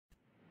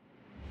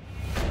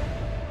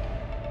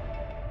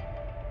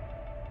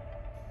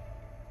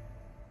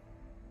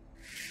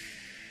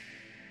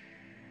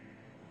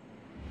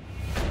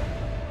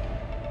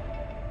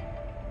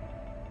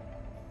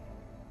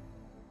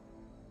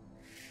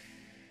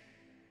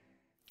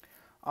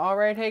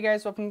Alright, hey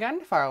guys, welcome again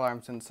to Fire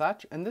Alarms and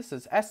Such, and this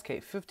is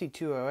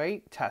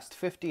SK-5208 Test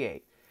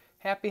 58.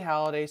 Happy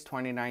Holidays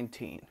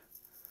 2019.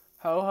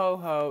 Ho ho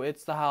ho,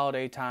 it's the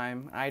holiday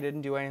time. I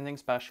didn't do anything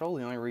special.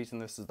 The only reason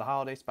this is the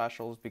holiday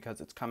special is because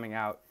it's coming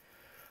out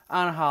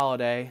on a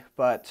holiday,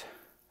 but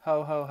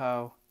ho ho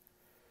ho,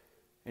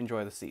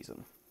 enjoy the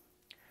season.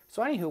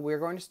 So anywho, we're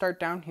going to start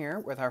down here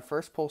with our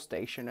first pull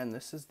station, and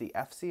this is the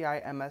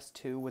FCI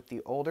MS2 with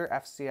the older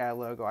FCI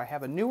logo. I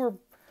have a newer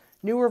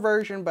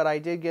version, but I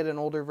did get an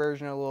older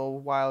version a little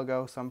while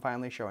ago, so I'm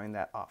finally showing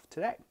that off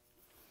today.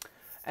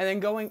 And then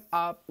going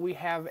up, we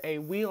have a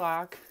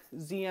Wheelock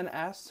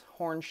ZNS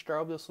horn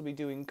strobe. This will be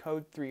doing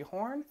code 3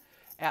 horn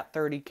at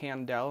 30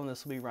 candela, and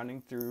this will be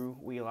running through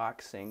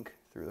Wheelock sync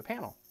through the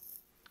panel.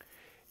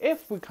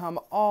 If we come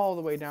all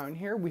the way down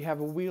here, we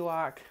have a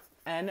Wheelock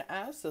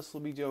NS. This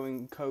will be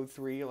doing code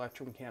 3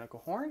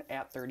 electromechanical horn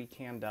at 30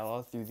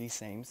 candela through the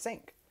same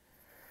sync.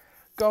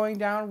 Going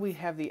down, we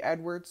have the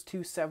Edwards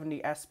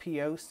 270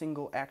 SPO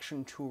single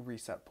action tool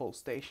reset pull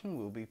station.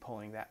 We'll be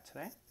pulling that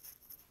today.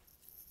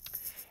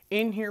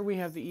 In here we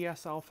have the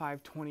ESL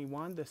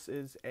 521. This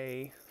is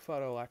a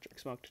photoelectric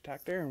smoke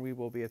detector, and we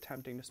will be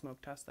attempting to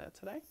smoke test that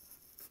today.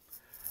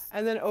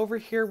 And then over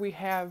here we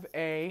have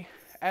a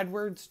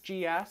Edwards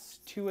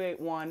GS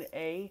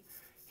 281A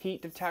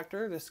heat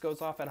detector. This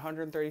goes off at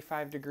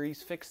 135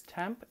 degrees fixed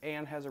temp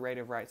and has a rate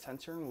of rise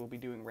sensor, and we'll be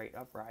doing rate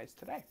of rise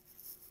today.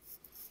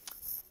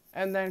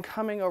 And then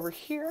coming over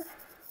here,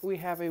 we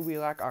have a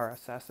Wheelock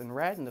RSS in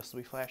red, and this will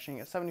be flashing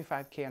at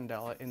 75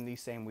 candela in the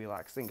same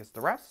Wheelock sync as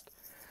the rest.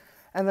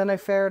 And then a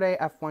Faraday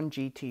F1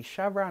 GT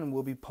Chevron, and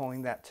we'll be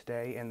pulling that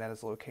today, and that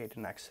is located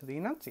next to the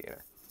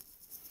annunciator.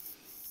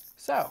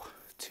 So,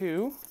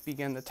 to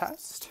begin the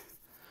test,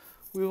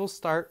 we will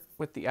start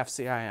with the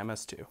FCI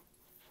MS2.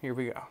 Here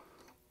we go.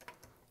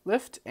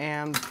 Lift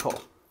and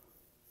pull.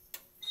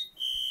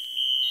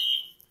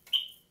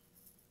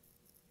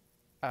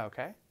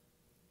 Okay.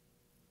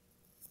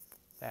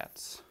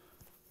 That's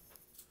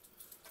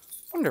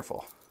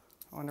wonderful.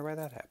 I wonder why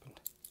that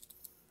happened.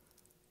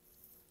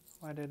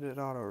 Why did it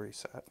auto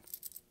reset?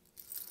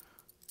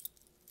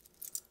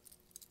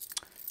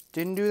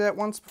 Didn't do that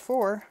once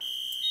before.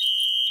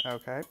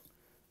 Okay.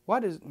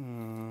 What is...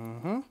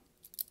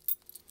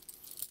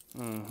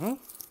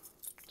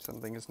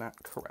 Something is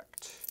not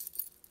correct.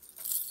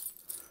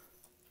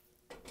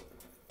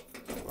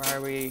 Why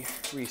are we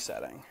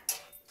resetting?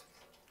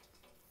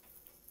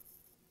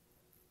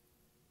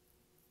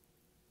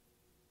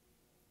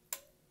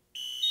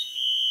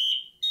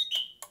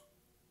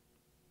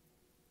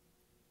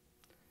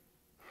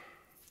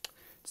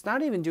 It's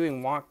not even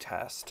doing walk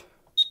test.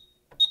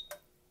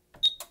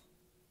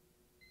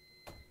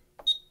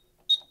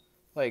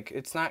 Like,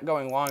 it's not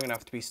going long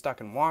enough to be stuck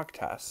in walk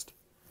test.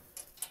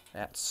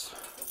 That's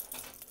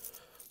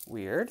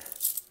weird.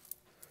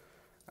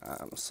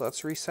 So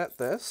let's reset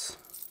this.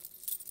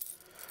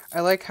 I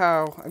like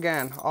how,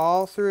 again,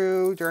 all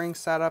through during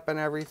setup and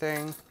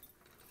everything,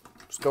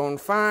 it's going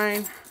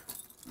fine.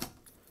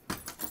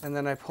 And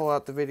then I pull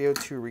out the video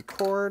to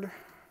record.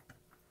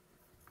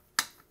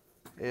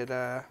 It,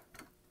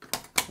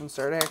 and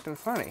start acting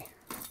funny.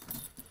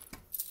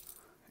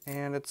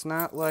 And it's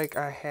not like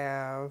I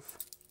have,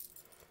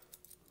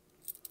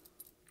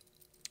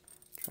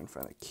 trying to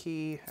find a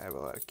key. I have a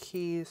lot of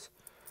keys,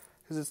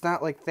 because it's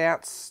not like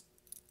that's,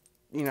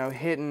 you know,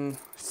 hitting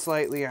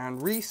slightly on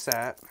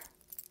reset.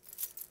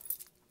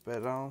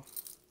 But I'll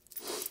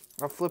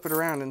flip it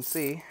around and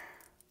see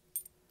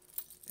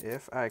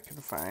if I can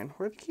find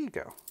where the key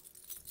go.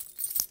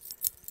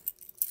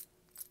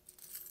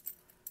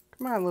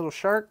 Come on, little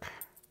shark.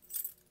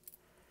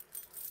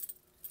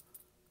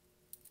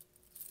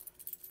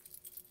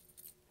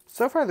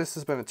 So far, this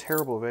has been a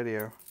terrible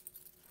video.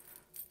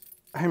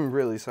 I'm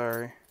really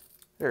sorry.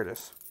 There it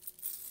is.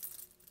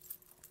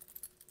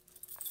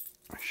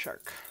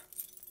 Shark.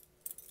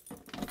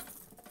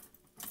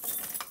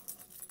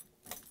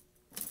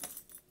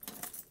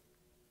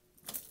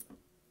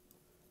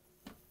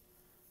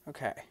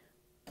 Okay.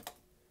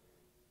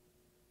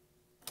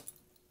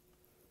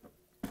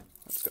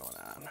 What's going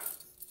on?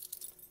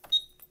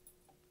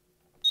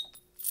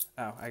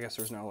 Oh, I guess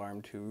there's no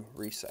alarm to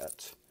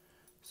reset.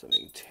 So let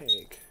me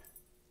take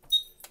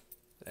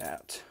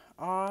that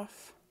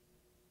off,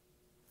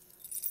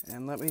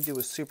 and let me do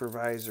a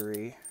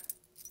supervisory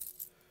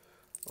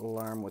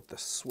alarm with the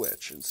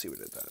switch and see what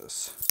it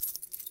does.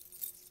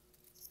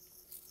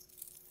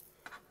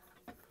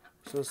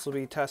 So this will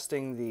be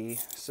testing the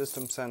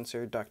system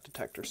sensor duct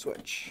detector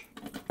switch.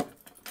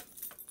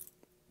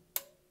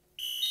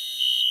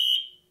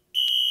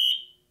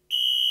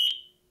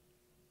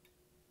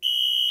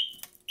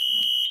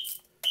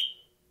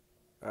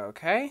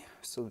 Okay,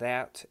 so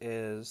that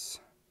is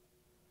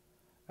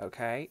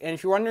okay. And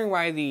if you're wondering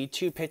why the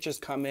two pitches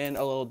come in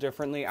a little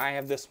differently, I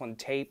have this one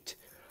taped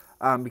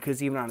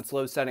because even on its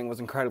low setting it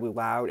was incredibly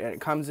loud, and it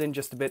comes in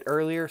just a bit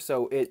earlier,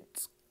 so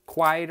it's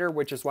quieter,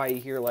 which is why you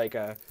hear like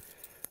a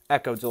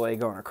echo delay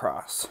going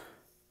across.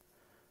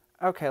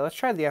 Okay, let's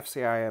try the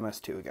FCI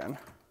MS2 again.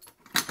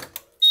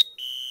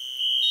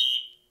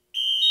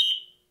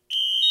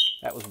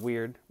 That was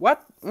weird.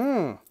 What?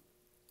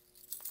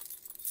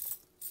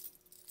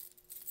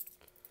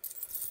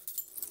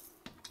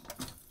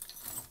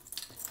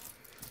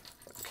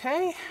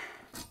 Okay.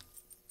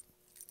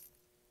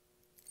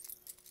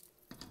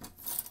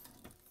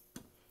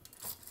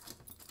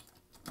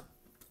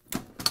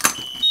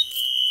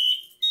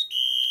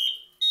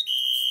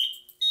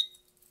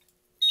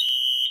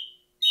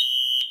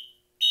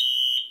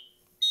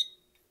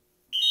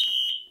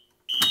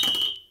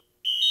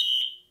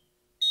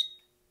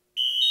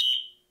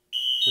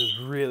 This is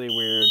really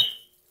weird.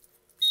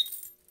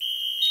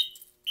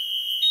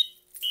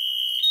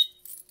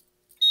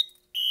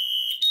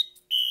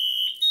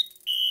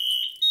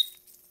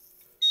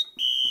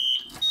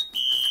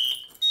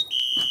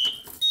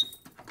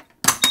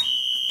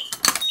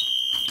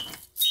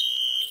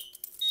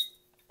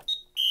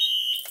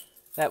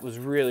 That was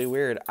really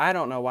weird. I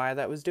don't know why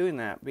that was doing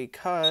that,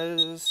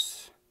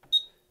 because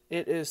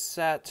it is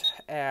set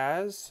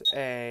as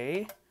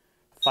a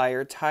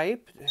fire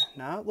type,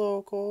 not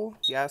local.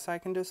 Yes, I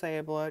can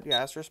disable it.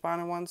 Yes,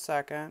 respond in 1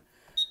 second.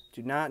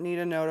 Do not need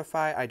to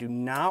notify. I do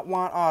not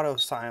want auto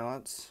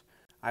silence.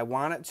 I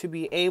want it to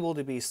be able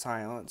to be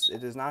silenced.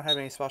 It does not have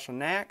any special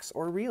knacks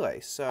or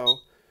relays, so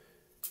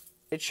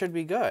it should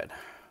be good.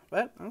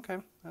 But okay,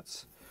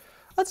 let's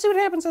see what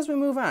happens as we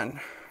move on.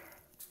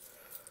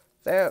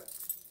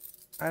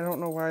 I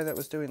don't know why that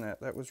was doing that.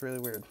 That was really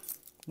weird.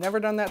 Never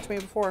done that to me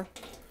before.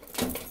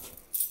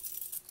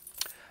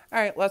 All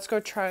right, let's go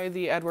try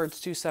the Edwards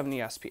 270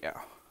 SPO.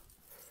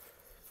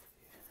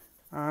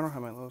 I don't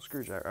have my little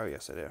screwdriver. Oh,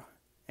 yes, I do.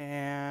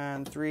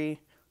 And 3,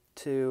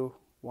 2,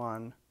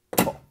 1,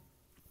 pull.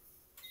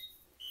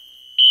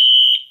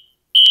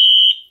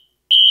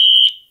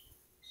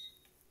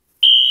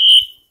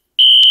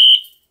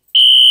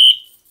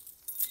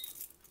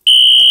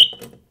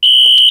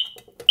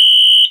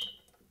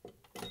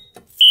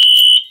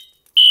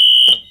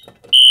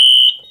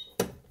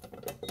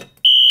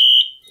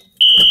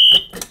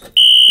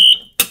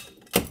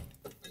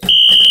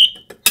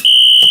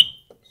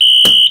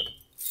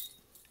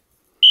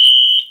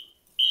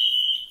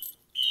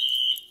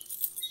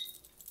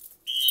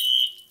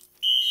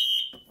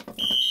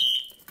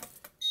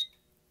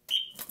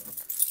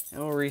 And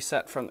we'll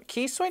reset from the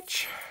key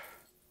switch.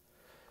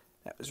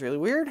 That was really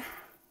weird.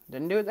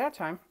 Didn't do it that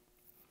time.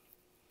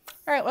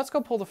 All right, let's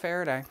go pull the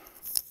Faraday.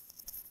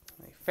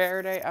 The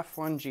Faraday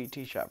F1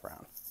 GT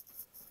Chevron.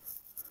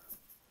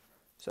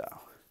 So,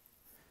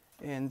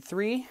 in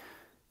 3,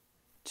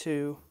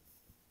 2,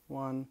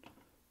 1,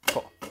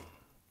 pull.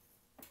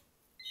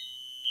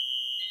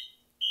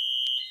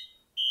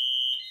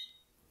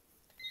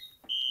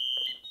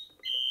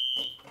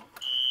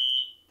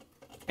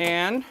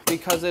 And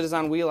because it is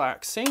on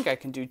wheel-lock sync, I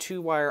can do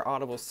 2-wire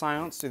audible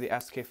silence through the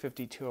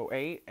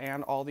SK-5208,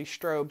 and all these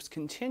strobes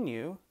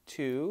continue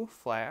to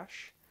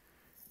flash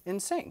in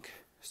sync.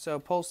 So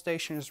pull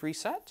station is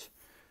reset.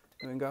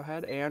 And then go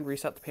ahead and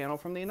reset the panel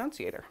from the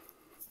annunciator.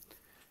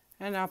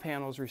 And now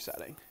panel is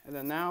resetting. And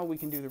then now we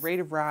can do the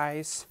rate of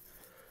rise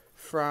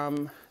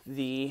from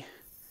the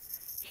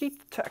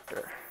heat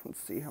detector. Let's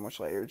see how much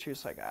lighter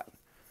juice I got.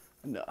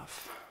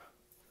 Enough.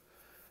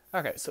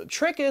 Okay, so the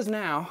trick is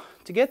now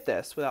to get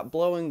this without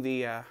blowing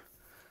the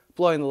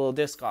little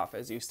disc off,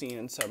 as you've seen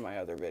in some of my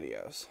other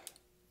videos.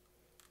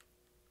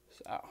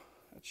 So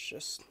let's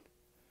just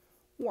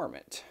warm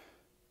it,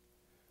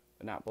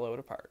 but not blow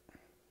it apart.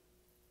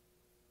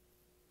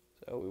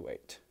 So we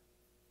wait.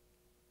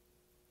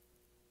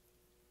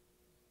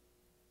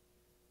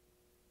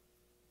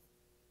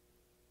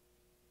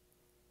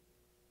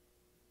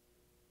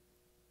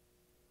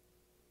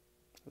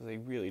 They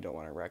really don't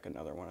want to wreck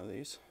another one of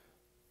these.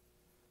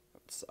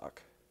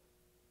 Suck.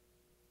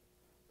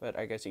 But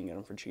I guess you can get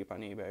them for cheap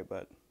on eBay,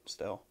 but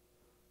still,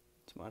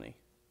 it's money.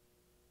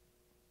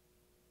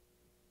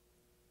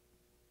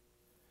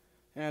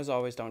 And as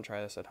always, don't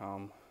try this at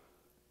home.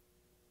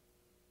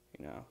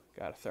 You know,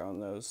 gotta throw in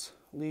those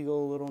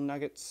legal little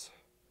nuggets.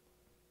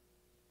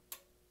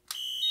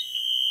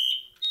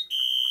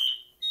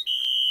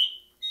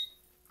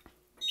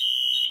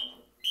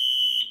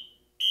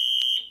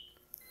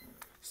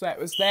 So that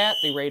was that.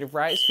 The rate of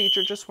rise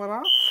feature just went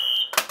off.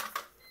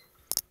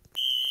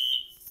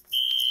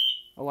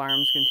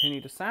 Alarms continue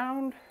to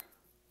sound.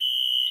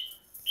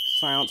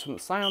 Silence from the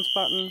silence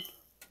button.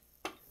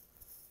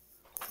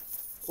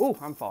 Ooh,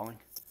 I'm falling.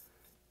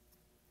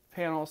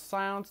 Panel is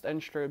silenced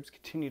and strobes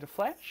continue to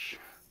flash.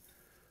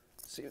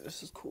 Let's see if this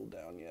has cooled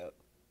down yet.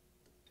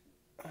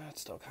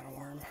 It's still kind of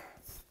warm.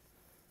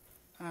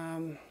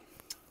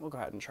 We'll go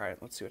ahead and try it.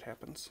 Let's see what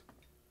happens.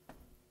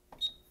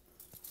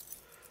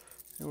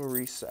 And we'll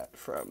reset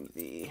from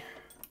the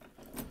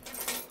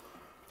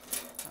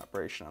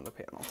operation on the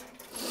panel.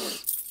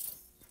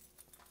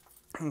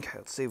 Okay,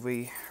 let's see if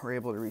we were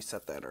able to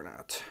reset that or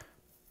not.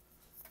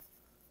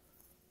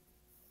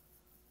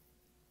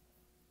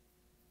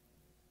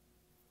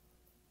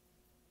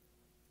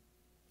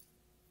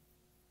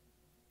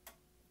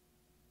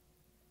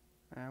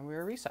 And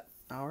we're reset.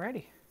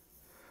 Alrighty.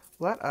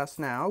 Let us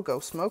now go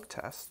smoke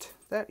test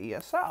that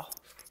ESL.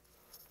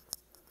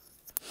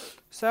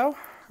 So,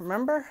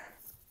 remember,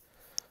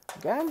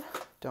 again,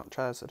 don't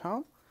try this at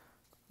home.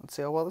 Let's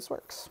see how well this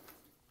works.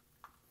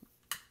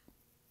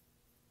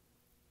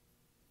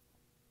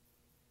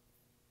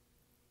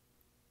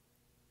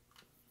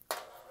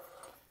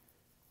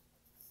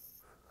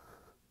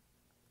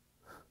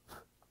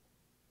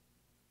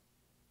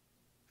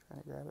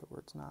 Trying to grab it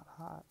where it's not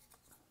hot.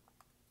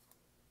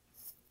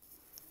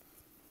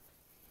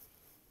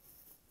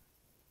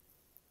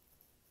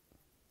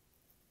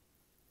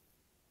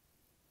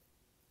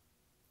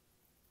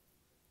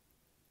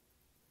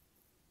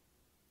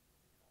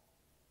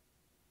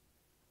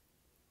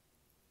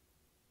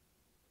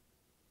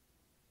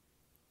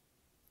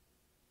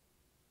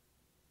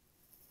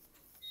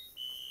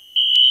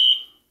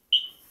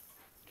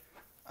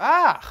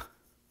 Ah!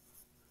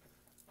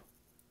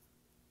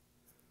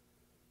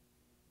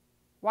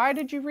 Why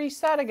did you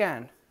reset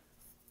again?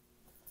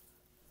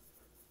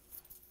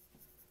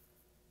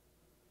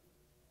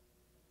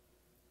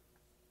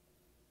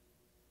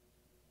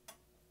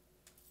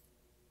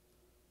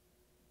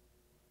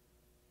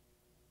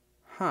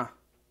 Huh.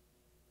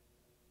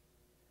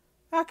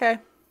 Okay,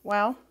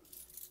 well,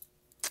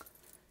 at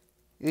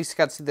least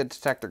got to see the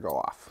detector go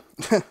off.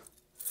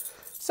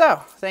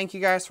 So, thank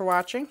you guys for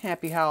watching.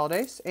 Happy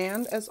holidays,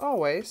 and as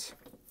always,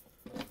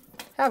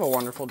 have a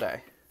wonderful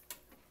day.